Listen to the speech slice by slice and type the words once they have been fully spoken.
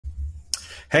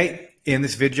Hey, in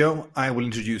this video, I will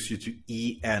introduce you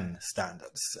to EN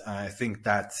standards. I think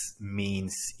that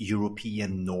means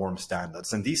European norm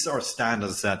standards. And these are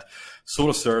standards that sort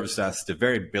of serves as the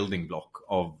very building block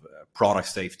of product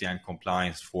safety and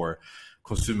compliance for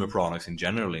consumer products in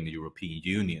general in the European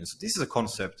Union. So this is a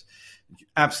concept you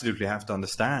absolutely have to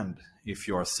understand if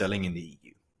you are selling in the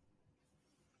EU.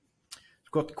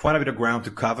 We've got quite a bit of ground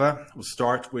to cover. We'll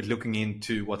start with looking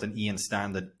into what an EN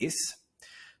standard is.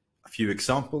 A few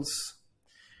examples,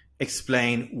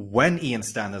 explain when EN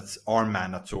standards are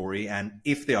mandatory and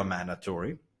if they are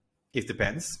mandatory. It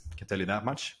depends, I can tell you that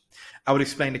much. I would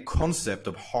explain the concept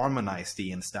of harmonized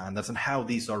EN standards and how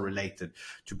these are related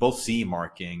to both CE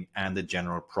marking and the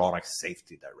General Product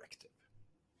Safety Directive.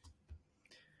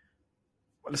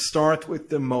 Well, let's start with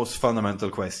the most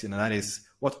fundamental question, and that is,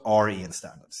 what are EN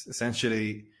standards?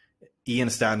 Essentially,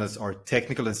 EN standards are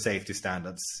technical and safety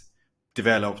standards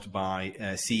developed by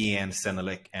CEN,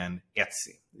 Senelec, and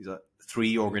ETSI. These are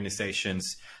three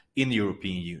organizations in the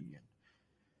European Union.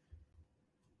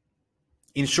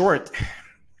 In short,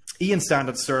 EN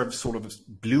standards serve sort of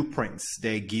blueprints.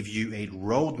 They give you a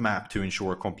roadmap to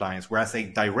ensure compliance, whereas a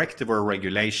directive or a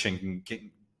regulation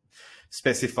can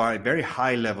specify very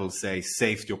high level, say,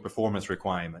 safety or performance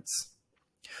requirements.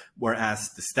 Whereas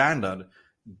the standard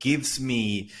gives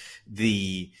me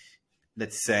the,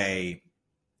 let's say,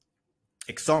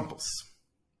 examples,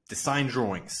 design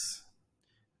drawings,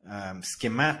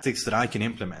 schematics that I can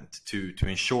implement to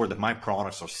ensure that my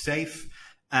products are safe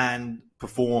and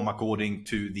perform according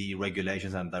to the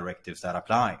regulations and directives that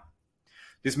apply.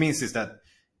 This means is that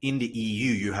in the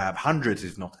EU you have hundreds,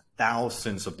 if not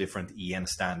thousands, of different EN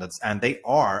standards, and they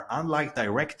are, unlike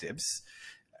directives,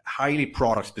 highly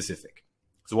product specific.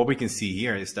 So what we can see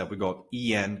here is that we got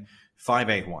EN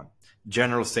 581,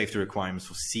 general safety requirements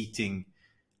for seating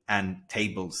and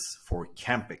tables for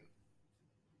camping.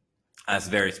 That's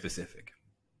very specific.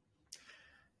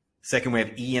 Second, we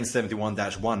have EN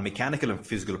 71-1, mechanical and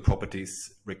physical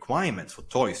properties requirements for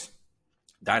toys.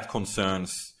 That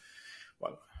concerns,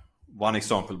 well, one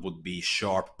example would be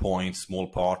sharp points, small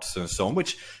parts, and so on,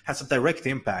 which has a direct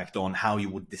impact on how you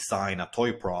would design a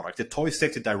toy product. The Toy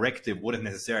Safety Directive wouldn't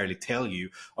necessarily tell you,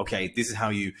 okay, this is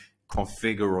how you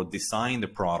configure or design the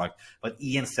product, but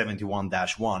EN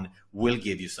 71-1 will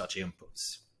give you such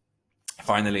inputs.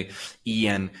 Finally,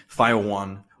 EN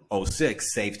 501-06,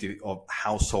 safety of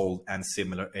household and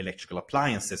similar electrical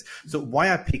appliances. So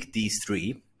why I picked these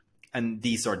three, and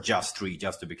these are just three,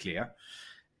 just to be clear,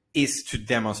 is to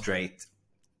demonstrate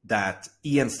that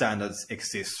EN standards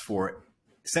exist for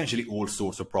essentially all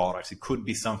sorts of products. It could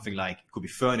be something like, it could be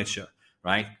furniture,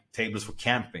 right? Tables for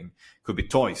camping, could be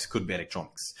toys, could be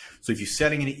electronics. So if you're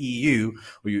selling in the EU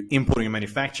or you're importing and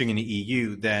manufacturing in the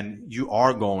EU, then you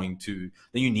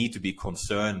need to be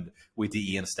concerned with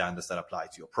the EN standards that apply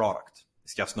to your product.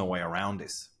 There's just no way around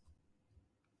this.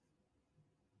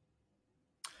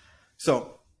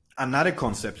 So another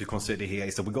concept to consider here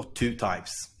is that we've got two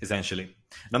types, essentially.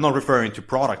 And I'm not referring to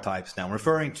product types now. I'm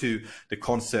referring to the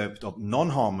concept of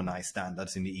non-harmonized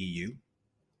standards in the EU,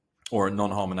 or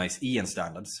non-harmonized EN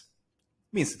standards.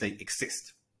 It means that they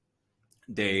exist.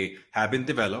 They have been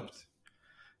developed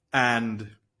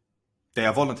and they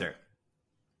are voluntary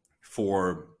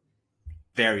for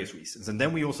various reasons. And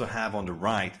then we also have on the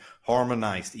right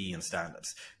harmonized EN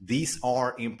standards. These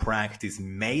are in practice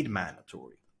made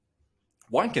mandatory.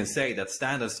 One can say that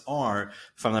standards are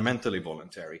fundamentally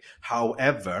voluntary.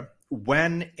 However,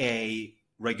 when a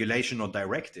regulation or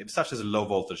directive, such as a low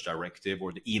voltage directive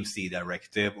or the EMC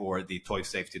directive or the Toy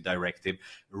Safety Directive,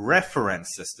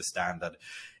 references the standard,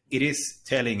 it is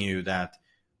telling you that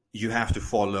you have to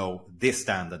follow this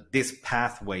standard, this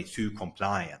pathway to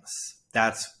compliance.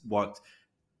 That's what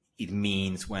it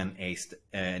means when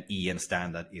an EN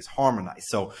standard is harmonized.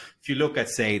 So if you look at,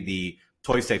 say, the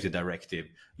Toy Safety Directive,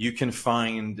 you can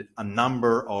find a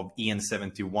number of EN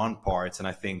 71 parts, and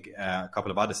I think a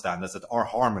couple of other standards that are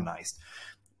harmonized.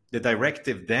 The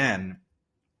directive then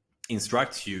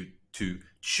instructs you to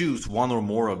choose one or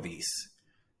more of these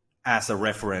as a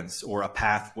reference or a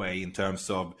pathway in terms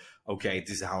of, okay,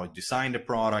 this is how I design the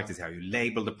product, this is how you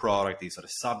label the product, these are the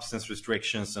substance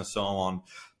restrictions and so on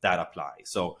that apply.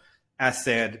 So as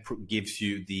said, gives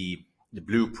you the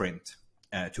blueprint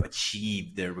to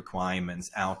achieve the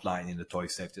requirements outlined in the Toy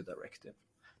Safety Directive.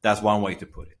 That's one way to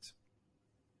put it.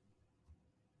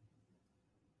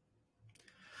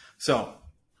 So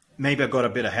maybe I got a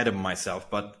bit ahead of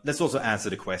myself, but let's also answer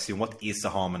the question, what is a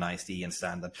harmonized EN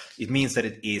standard? It means that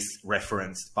it is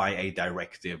referenced by a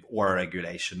directive or a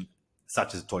regulation,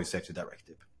 such as the Toy Safety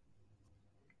Directive.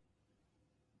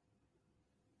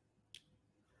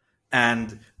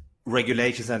 And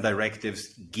regulations and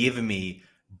directives give me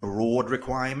broad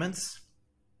requirements,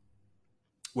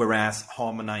 whereas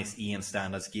harmonized EN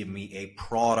standards give me a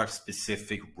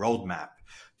product-specific roadmap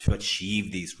to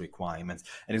achieve these requirements.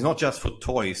 And it's not just for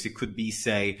toys. It could be,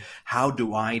 say, how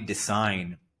do I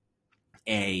design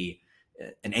an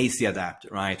AC adapter,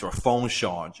 right, or a phone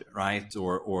charger, right,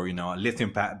 or you know, a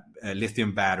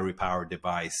lithium battery powered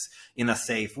device in a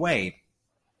safe way.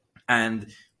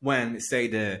 And when, say,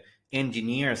 the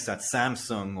engineers at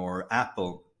Samsung or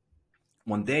Apple,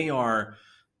 when they are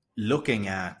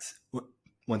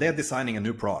designing a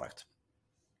new product,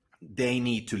 they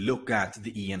need to look at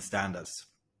the EN standards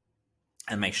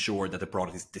and make sure that the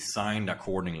product is designed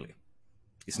accordingly.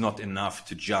 It's not enough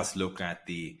to just look at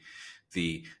the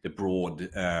broad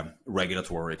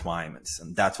regulatory requirements,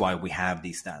 and that's why we have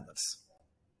these standards.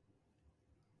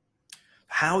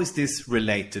 How is this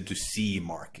related to CE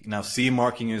marking? Now, CE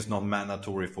marking is not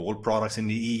mandatory for all products in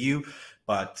the EU,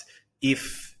 but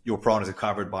if your products are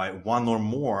covered by one or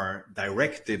more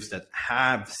directives that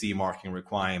have CE marking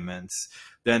requirements,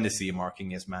 then the CE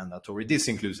marking is mandatory. This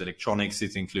includes electronics,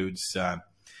 it includes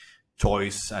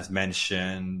toys, as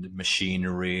mentioned,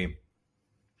 machinery,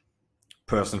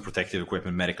 personal protective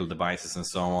equipment, medical devices, and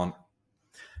so on.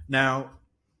 Now,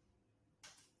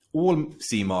 all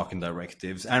CE marking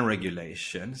directives and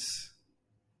regulations,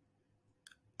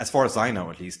 as far as I know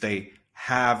at least, they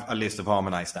have a list of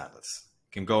harmonized standards.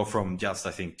 It can go from just,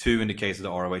 I think, 2 in the case of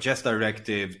the ROHS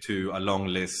directive to a long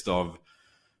list of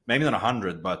maybe not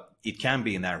 100, but it can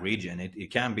be in that region.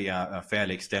 It can be a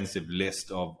fairly extensive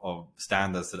list of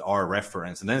standards that are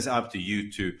referenced. And then it's up to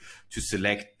you to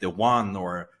select the one,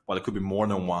 or, well, it could be more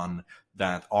than one,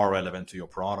 that are relevant to your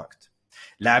product.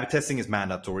 Lab testing is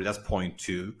mandatory. That's point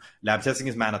 2. Lab testing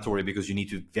is mandatory because you need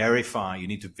to verify. You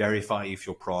need to verify if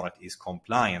your product is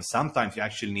compliant. Sometimes you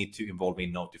actually need to involve a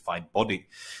notified body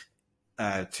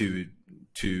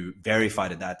to verify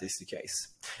that that is the case.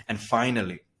 And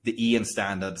finally, the EN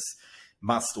standards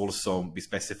must also be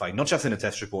specified, not just in the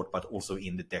test report, but also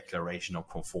in the declaration of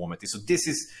conformity. So this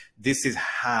is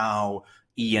how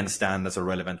EN standards are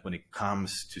relevant when it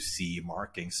comes to CE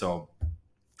marking. So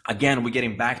again, we're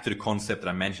getting back to the concept that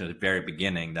I mentioned at the very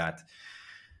beginning, that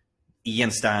EN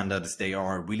standards, they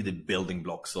are really the building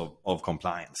blocks of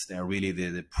compliance. They are really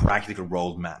the practical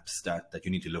roadmaps that you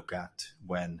need to look at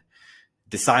when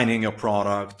designing your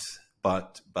product,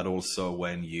 but also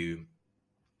when you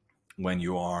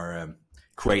are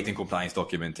creating compliance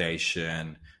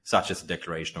documentation, such as the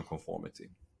declaration of conformity,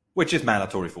 which is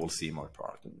mandatory for all CE marked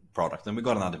product. And we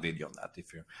got another video on that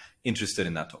if you're interested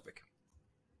in that topic.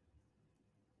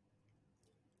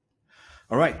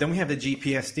 All right, then we have the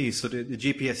GPSD. So the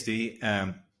GPSD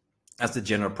as the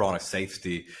General Product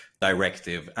Safety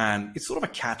Directive, and it's sort of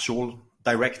a catch-all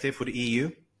directive for the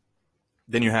EU.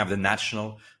 Then you have the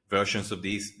national versions of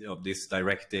this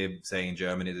directive. Say in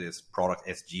Germany, there's Product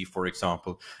SG, for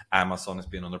example. Amazon has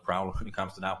been on the prowl when it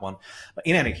comes to that one. But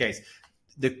in any case,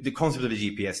 the concept of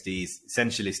the GPSD is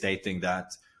essentially stating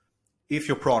that if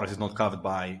your product is not covered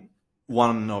by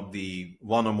one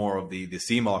or more of the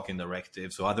CE marking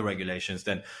directives or other regulations,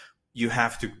 then you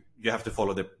have to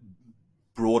follow the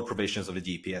broad provisions of the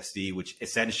GPSD, which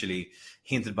essentially,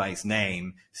 hinted by its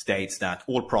name, states that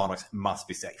all products must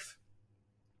be safe.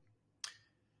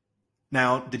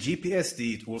 Now, the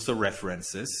GPSD also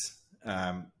references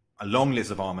a long list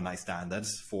of harmonized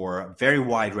standards for a very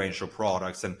wide range of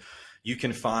products, and you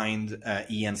can find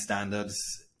EN standards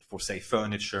for, say,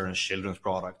 furniture and children's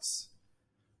products,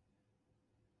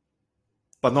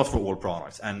 but not for all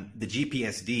products. And the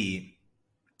GPSD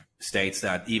states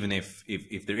that even if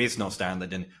there is no standard,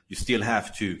 then you still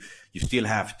have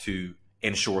to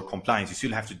ensure compliance. You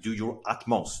still have to do your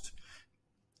utmost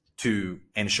to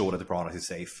ensure that the product is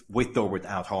safe, with or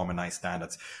without harmonized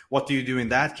standards. What do you do in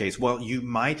that case? Well, you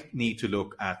might need to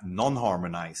look at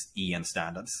non-harmonized EN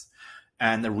standards.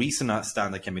 And the reason a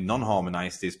standard can be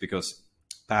non-harmonized is because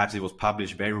perhaps it was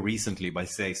published very recently by,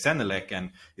 say, Senelec,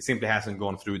 and it simply hasn't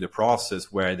gone through the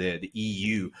process where the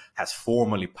EU has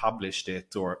formally published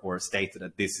it or stated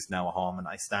that this is now a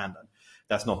harmonized standard.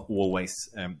 That's not always,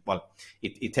 well,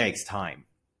 it takes time.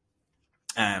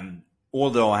 And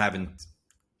although I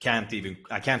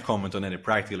can't comment on any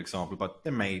practical example, but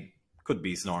could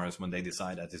be scenarios when they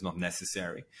decide that it's not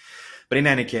necessary. But in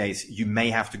any case, you may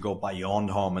have to go beyond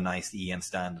harmonized EN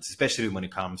standards, especially when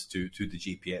it comes to the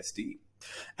GPSD.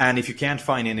 And if you can't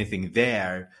find anything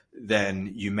there,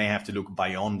 then you may have to look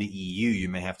beyond the EU. You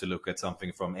may have to look at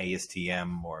something from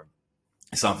ASTM or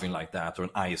something like that, or an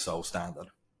ISO standard.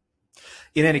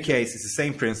 In any case, it's the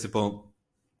same principle.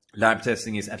 Lab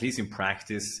testing is, at least in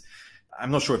practice,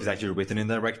 I'm not sure if it's actually written in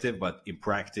the directive, but in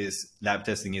practice, lab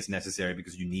testing is necessary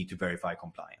because you need to verify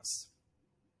compliance.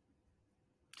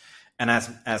 And as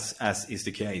is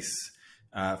the case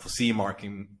for CE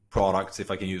marking products, if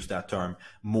I can use that term,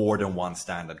 more than one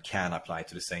standard can apply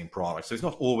to the same product. So it's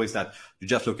not always that you're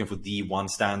just looking for the one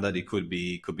standard. It could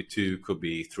be 2, could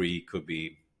be 3, could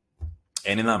be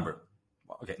any number.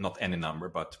 Okay, not any number,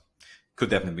 but could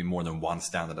definitely be more than one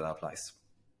standard that applies.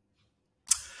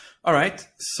 All right,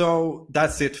 so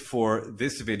that's it for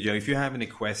this video. If you have any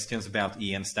questions about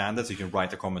EN standards, you can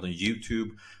write a comment on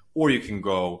YouTube, or you can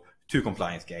go to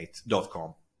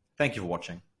compliancegate.com. Thank you for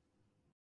watching.